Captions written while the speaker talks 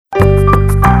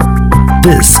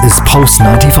This is Pulse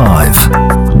 95.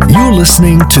 You're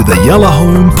listening to the Yellow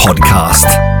Home Podcast.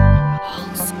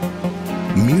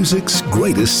 Music's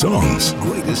greatest songs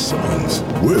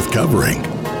worth covering.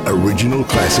 Original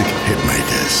classic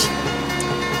hitmakers.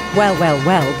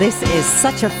 Well, this is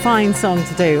such a fine song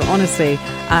to do, honestly.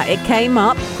 It came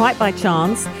up quite by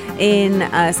chance in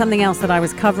something else that I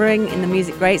was covering in the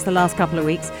Music Greats the last couple of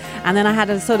weeks. And then I had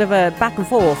a sort of a back and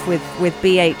forth with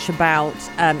BH about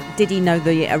did he know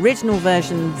the original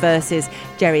version versus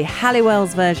Jerry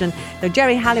Halliwell's version. So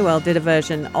Jerry Halliwell did a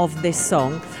version of this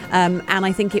song, and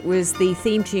I think it was the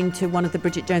theme tune to one of the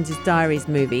Bridget Jones's Diaries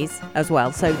movies as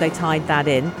well. So they tied that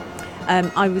in.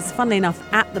 I was, funnily enough,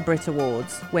 at the Brit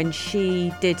Awards when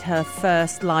she did her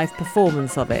first live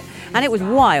performance of it, and it was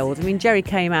wild. I mean, Jerry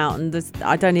came out, and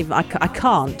I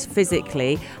can't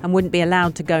physically and wouldn't be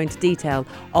allowed to go into detail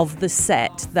of the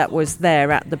set that was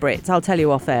there at the Brits. I'll tell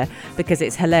you off air because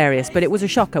it's hilarious, but it was a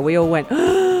shocker. We all went,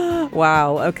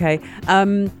 wow, okay.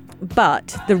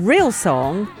 But the real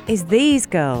song is these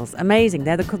girls. Amazing.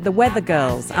 They're called the Weather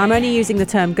Girls. I'm only using the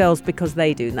term girls because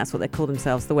they do, and that's what they call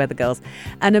themselves, the Weather Girls.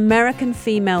 An American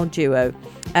female duo,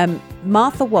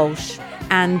 Martha Walsh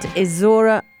and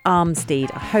Izora Armstead.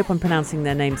 I hope I'm pronouncing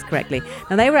their names correctly.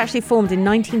 Now, they were actually formed in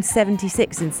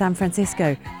 1976 in San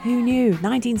Francisco. Who knew?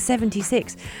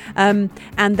 1976. And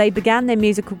they began their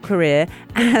musical career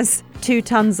as 2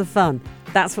 Tons of Fun.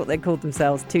 That's what they called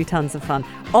themselves, 2 Tons of Fun.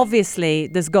 Obviously,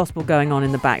 there's gospel going on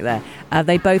in the back there.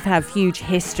 They both have huge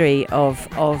history of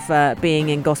being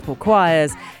in gospel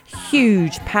choirs,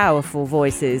 huge, powerful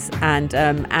voices,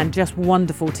 and just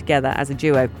wonderful together as a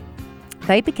duo.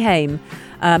 They became,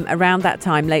 around that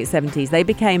time, late 70s, they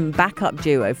became backup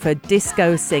duo for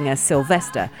disco singer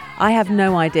Sylvester. I have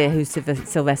no idea who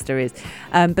Sylvester is,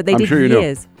 but they did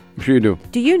years. I'm sure you do.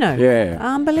 Do you know? Yeah.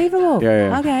 Unbelievable.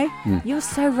 Yeah. Okay. You're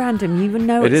so random. You would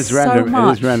know it is random. so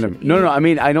much. It is random. No. I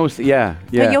mean, I know. Yeah.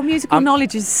 But your musical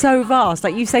knowledge is so vast.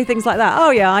 Like you say things like that. Oh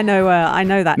yeah, I know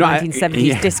that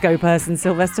 1970s disco person,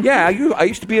 Sylvester. Yeah, I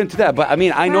used to be into that. But I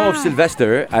mean, I know of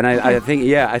Sylvester, and I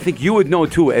think you would know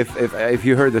too if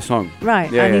you heard the song. Right.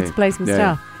 I need to play some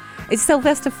stuff. Is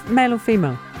Sylvester male or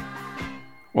female?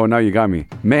 Oh, now you got me.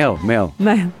 Male. Male?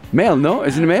 No,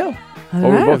 isn't it male? Oh,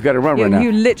 we both got it wrong right now.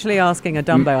 You're literally asking a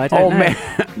Dumbo. I don't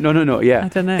know. No. Yeah. I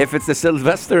don't know. If it's the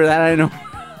Sylvester that I know,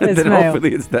 then male.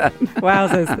 hopefully it's that.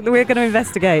 Wowzers. We're going to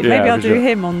investigate. Maybe I'll do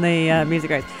him on the Music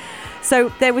Greats. So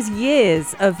there was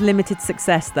years of limited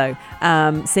success, though,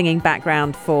 singing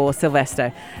background for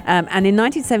Sylvester. And in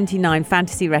 1979,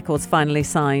 Fantasy Records finally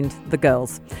signed the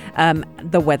girls,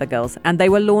 the Weather Girls. And they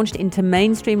were launched into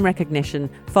mainstream recognition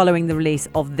following the release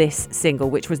of this single,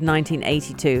 which was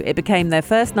 1982. It became their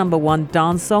first #1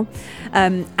 dance song.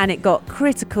 And it got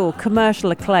critical, commercial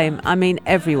acclaim,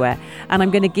 everywhere. And I'm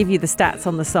going to give you the stats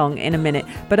on the song in a minute.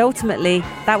 But ultimately,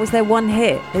 that was their one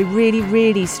hit. They really,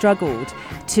 really struggled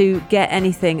to get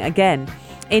anything again.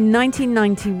 In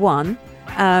 1991,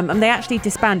 and they actually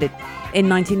disbanded in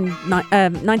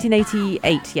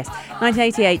 1988. Yes,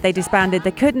 1988 they disbanded.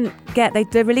 They couldn't get. They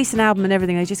released an album and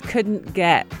everything. They just couldn't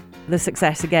get the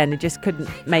success again. They just couldn't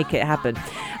make it happen.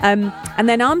 And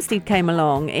then Armstead came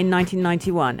along in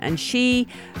 1991, and she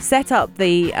set up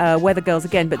the Weather Girls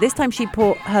again. But this time she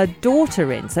brought her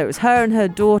daughter in. So it was her and her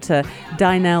daughter,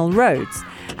 Dynelle Rhodes.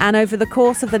 And over the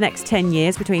course of the next 10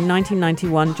 years, between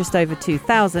 1991 just over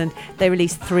 2000, they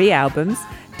released 3 albums.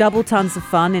 Double Tons of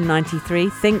Fun in 93,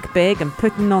 Think Big and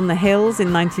Puttin' on the Hills in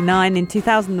 99. In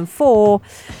 2004,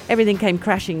 everything came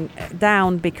crashing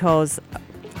down because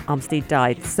Armstead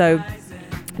died. So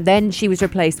then she was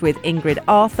replaced with Ingrid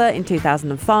Arthur in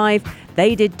 2005.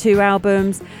 They did 2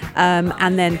 albums,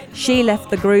 and then she left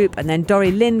the group, and then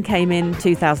Dory Lynn came in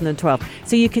 2012.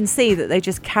 So you can see that they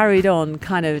just carried on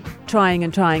kind of trying.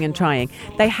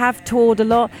 They have toured a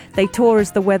lot. They tour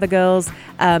as the Weather Girls.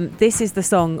 This is the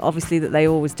song, obviously, that they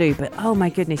always do. But, oh, my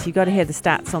goodness, you got to hear the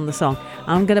stats on the song.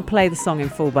 I'm going to play the song in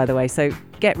full, by the way, so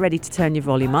get ready to turn your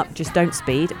volume up. Just don't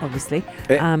speed, obviously.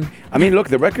 Look,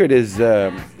 the record is,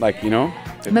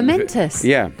 momentous.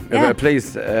 It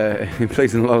plays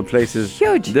in a lot of places.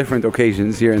 Huge. Different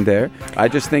occasions here and there. I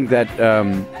just think that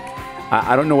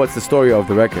I don't know what's the story of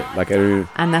the record.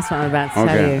 And that's what I'm about to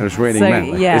tell you. It's Raining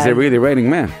Man. Is it really Raining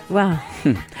Man? Well,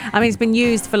 it's been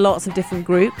used for lots of different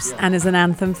groups and as an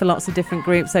anthem for lots of different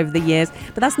groups over the years.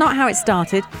 But that's not how it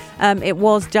started. It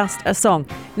was just a song.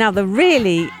 Now, the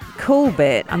really cool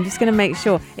bit, I'm just going to make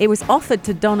sure, it was offered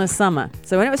to Donna Summer.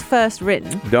 So when it was first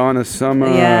written... Donna Summer.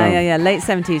 Yeah. Late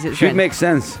 70s. It should make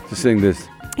sense to sing this. 70s. Yeah, late 70s. It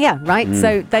was written. Yeah, right.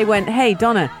 So they went, hey,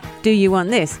 Donna, do you want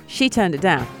this? She turned it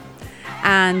down.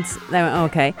 And they went, oh,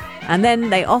 okay. And then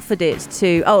they offered it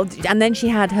to, and then she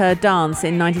had her dance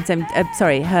in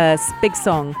 1970, her big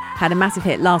song had a massive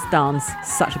hit, Last Dance,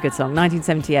 such a good song,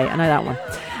 1978, I know that one.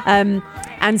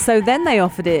 And so then they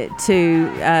offered it to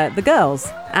the girls,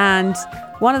 and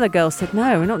one of the girls said,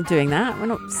 no, we're not doing that. We're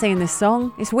not singing this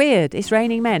song. It's weird. It's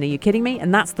raining men. Are you kidding me?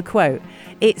 And that's the quote.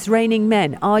 It's raining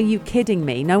men. Are you kidding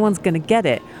me? No one's going to get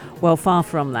it. Well, far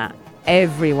from that.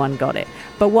 Everyone got it.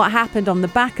 But what happened on the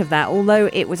back of that,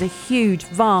 although it was a huge,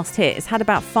 vast hit, it's had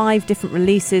about 5 different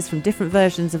releases from different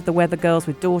versions of the Weather Girls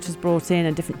with daughters brought in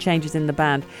and different changes in the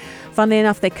band. Funnily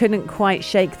enough, they couldn't quite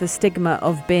shake the stigma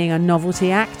of being a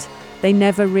novelty act. They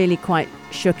never really quite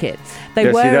shook it. See,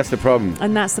 that's the problem.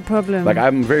 And that's the problem. Like,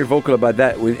 I'm very vocal about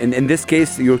that. In this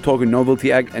case, you're talking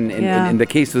novelty act, and in the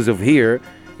cases of here,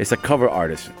 it's a cover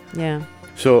artist. Yeah.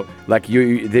 So, like,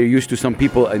 they're used to some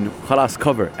people and khalas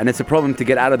cover, and it's a problem to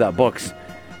get out of that box.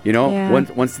 You know,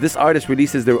 once this artist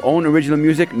releases their own original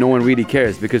music, no one really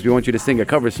cares because we want you to sing a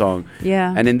cover song.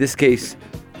 Yeah. And in this case,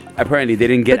 apparently they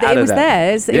didn't get out of that. But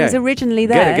it was theirs. It was originally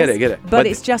theirs. Get it. But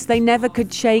it's just they never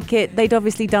could shake it. They'd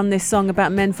obviously done this song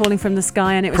about men falling from the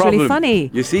sky, and it was really funny.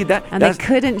 You see that? And they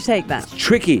couldn't shake that. It's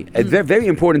tricky. It's a very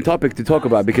important topic to talk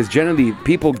about because generally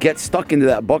people get stuck into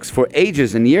that box for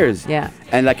ages and years. Yeah.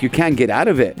 And like you can't get out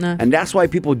of it. No. And that's why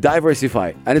people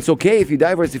diversify. And it's okay if you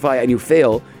diversify and you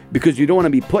fail because you don't want to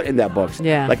be put in that box.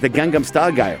 Yeah. Like the Gangnam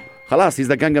Style guy. Khalas, he's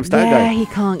the Gangnam Style guy. Yeah, he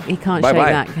can't shake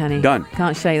Bye-bye. that, can he? Done.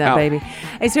 Can't shake that, Out. baby.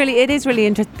 It is really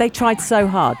interesting. They tried so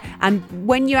hard. And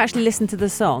when you actually listen to the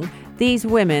song, these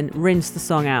women rinsed the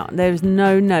song out. There's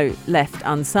no note left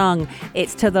unsung.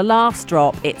 It's to the last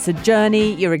drop. It's a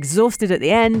journey. You're exhausted at the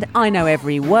end. I know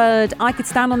every word. I could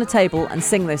stand on a table and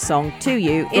sing this song to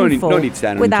you in full. No need to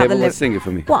stand on the table. Let's sing it for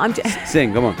me. What? I'm just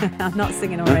sing, come on. I'm not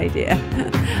singing on radio.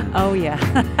 Oh, yeah.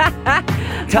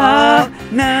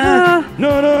 No.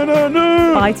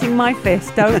 Biting my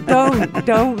fist.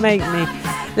 Don't make me.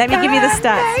 Let me give you the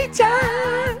stats.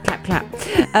 Clap.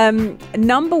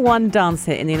 Number 1 dance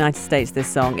hit in the United States, this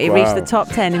song. It reached the top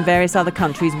 10 in various other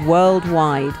countries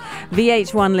worldwide.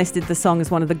 VH1 listed the song as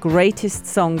one of the greatest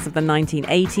songs of the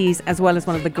 1980s, as well as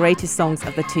one of the greatest songs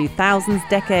of the 2000s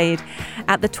decade.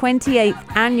 At the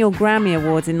 28th Annual Grammy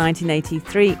Awards in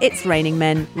 1983, It's Raining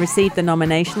Men received the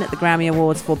nomination at the Grammy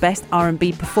Awards for Best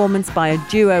R&B Performance by a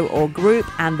Duo or Group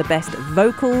and the Best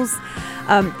Vocals.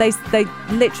 They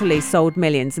literally sold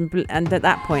millions, and at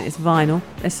that point it's vinyl.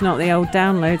 It's not the old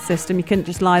download system. You couldn't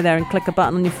just lie there and click a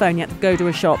button on your phone. You had to go to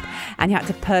a shop and you had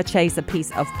to purchase a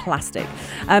piece of plastic.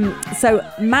 So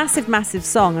massive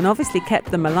song, and obviously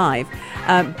kept them alive,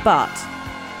 but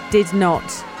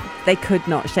they could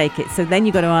not shake it. So then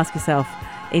you got to ask yourself,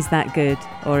 is that good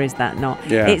or is that not?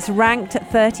 Yeah. It's ranked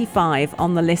at 35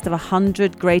 on the list of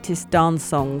 100 greatest dance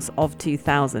songs of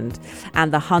 2000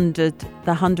 and the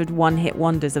 100 one-hit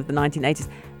wonders of the 1980s.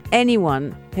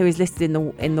 Anyone who is listed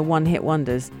in the one-hit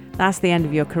wonders, that's the end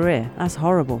of your career. That's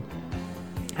horrible.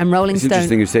 And Rolling Stone. It's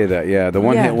interesting you say that. Yeah, the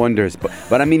one-hit wonders.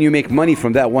 But I mean, you make money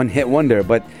from that one-hit wonder,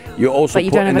 but you're also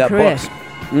put in that box.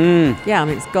 Yeah, I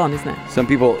mean, it's gone, isn't it? Some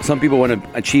people want to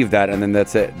achieve that, and then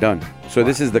that's it, done. So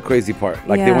this is the crazy part.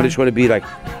 Like they want to be like,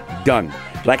 done.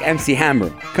 Like MC Hammer.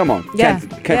 Come on, can't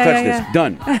touch this.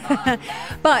 Done.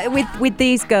 But with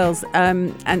these girls,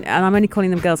 and I'm only calling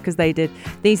them girls because they did,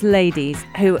 these ladies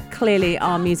who clearly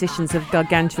are musicians of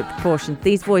gargantuan proportions.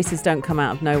 These voices don't come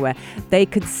out of nowhere. They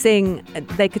could sing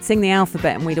the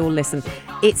alphabet, and we'd all listen.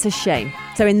 It's a shame.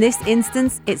 So in this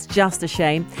instance, it's just a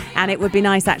shame. And it would be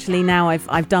nice, actually, now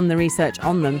I've done the research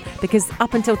on them, because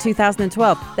up until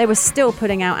 2012, they were still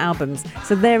putting out albums.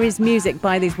 So there is music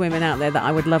by these women out there that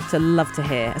I would love to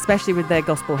hear, especially with their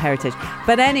gospel heritage.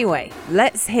 But anyway,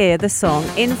 let's hear the song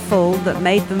in full that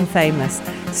made them famous.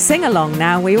 Sing along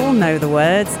now. We all know the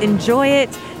words. Enjoy it.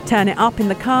 Turn it up in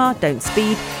the car. Don't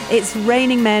speed. It's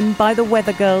Raining Men by the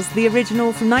Weather Girls, the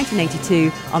original from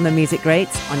 1982 on the Music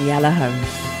Greats on Yellow Home.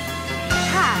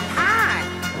 Hi,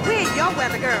 we're your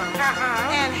Weather Girls.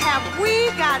 And have we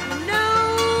got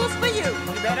news for you?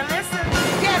 You better listen.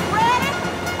 Get ready,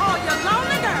 all your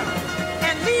lonely girls,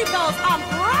 and leave those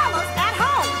umbrellas at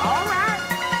home. All right.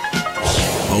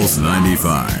 Pulse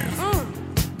 95.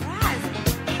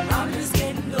 I'm just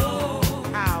getting low.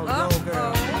 How low,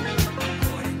 girl?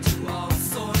 According to all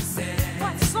sources.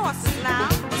 What sources now?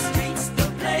 The streets, the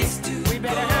place to We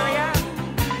better hurry up.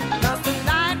 'Cause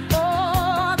tonight,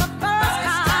 for the first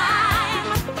time,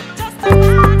 just a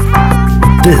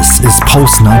This is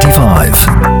Pulse 95.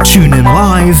 Tune in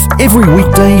live every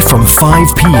weekday from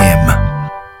 5 p.m.